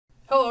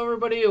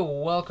everybody,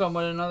 welcome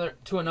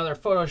to another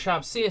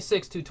Photoshop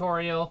CS6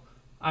 tutorial.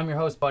 I'm your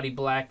host, Buddy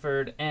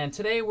Blackford, and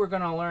today we're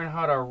going to learn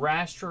how to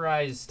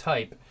rasterize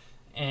type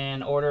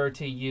in order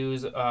to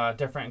use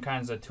different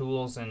kinds of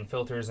tools and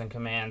filters and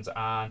commands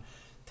on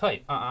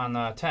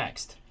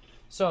text.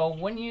 So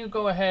when you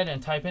go ahead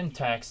and type in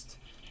text,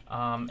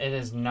 it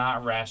is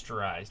not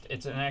rasterized.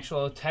 It's an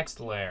actual text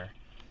layer,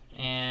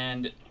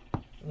 and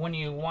when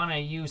you want to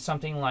use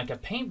something like a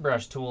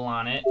paintbrush tool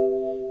on it,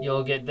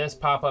 you'll get this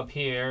pop up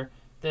here.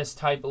 This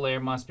type layer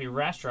must be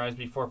rasterized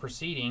before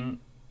proceeding.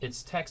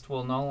 Its text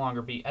will no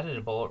longer be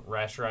editable.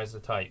 Rasterize the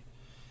type.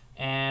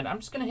 And I'm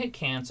just going to hit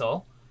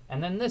cancel,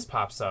 and then this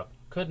pops up.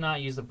 Could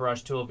not use the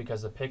brush tool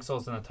because the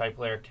pixels in the type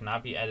layer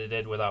cannot be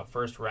edited without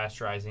first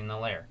rasterizing the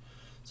layer.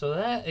 So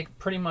that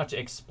pretty much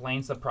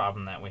explains the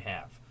problem that we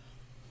have.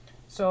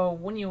 So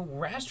when you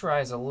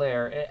rasterize a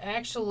layer, it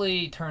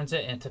actually turns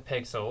it into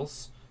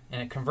pixels,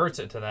 and it converts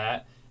it to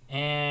that.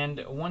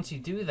 And once you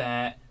do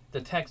that, the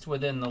text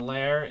within the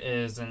layer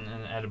isn't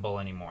editable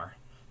anymore.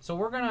 So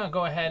we're going to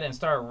go ahead and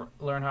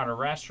learn how to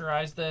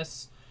rasterize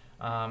this,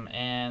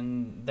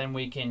 and then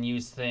we can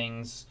use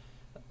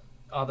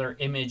other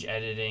image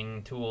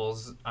editing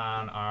tools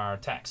on our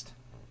text.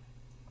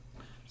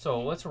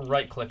 So let's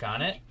right click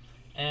on it,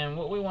 and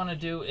what we want to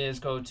do is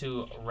go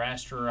to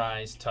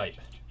rasterize type.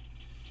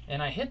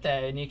 And I hit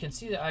that, and you can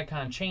see the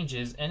icon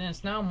changes, and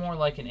it's now more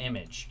like an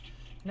image.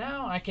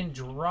 Now I can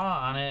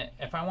draw on it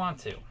if I want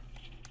to.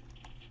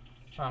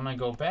 So I'm going to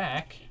go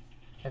back.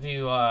 If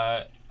you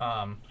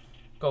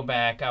go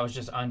back, I was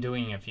just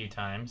undoing a few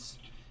times.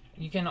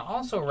 You can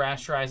also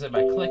rasterize it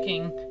by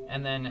clicking,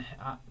 and then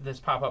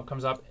this pop-up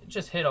comes up.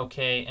 Just hit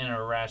OK, and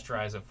it'll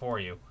rasterize it for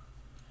you.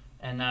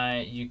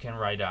 And you can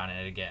write on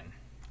it again.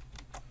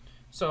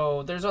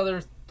 So there's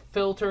other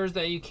filters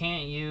that you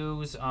can't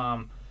use.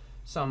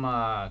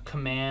 Some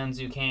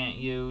commands you can't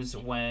use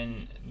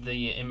when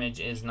the image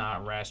is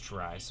not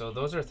rasterized. So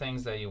those are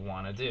things that you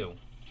want to do.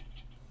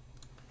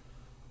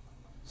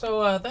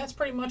 So that's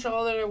pretty much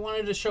all that I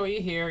wanted to show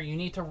you here. You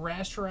need to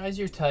rasterize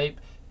your type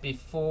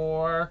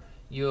before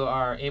you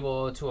are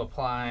able to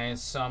apply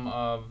some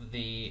of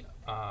the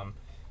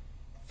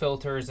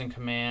filters and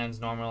commands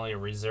normally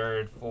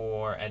reserved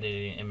for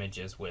editing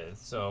images with.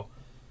 So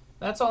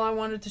that's all I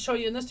wanted to show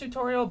you in this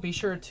tutorial. Be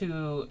sure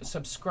to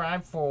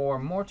subscribe for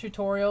more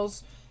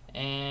tutorials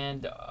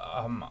and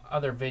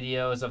other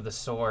videos of the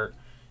sort.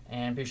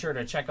 And be sure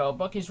to check out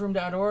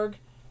buckysroom.org.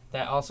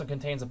 That also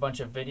contains a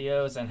bunch of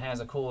videos and has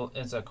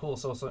it's a cool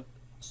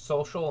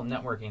social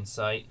networking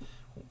site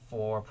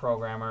for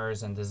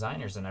programmers and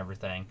designers and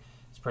everything.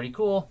 It's pretty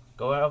cool.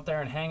 Go out there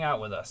and hang out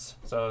with us.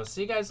 So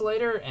see you guys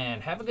later,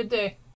 and have a good day.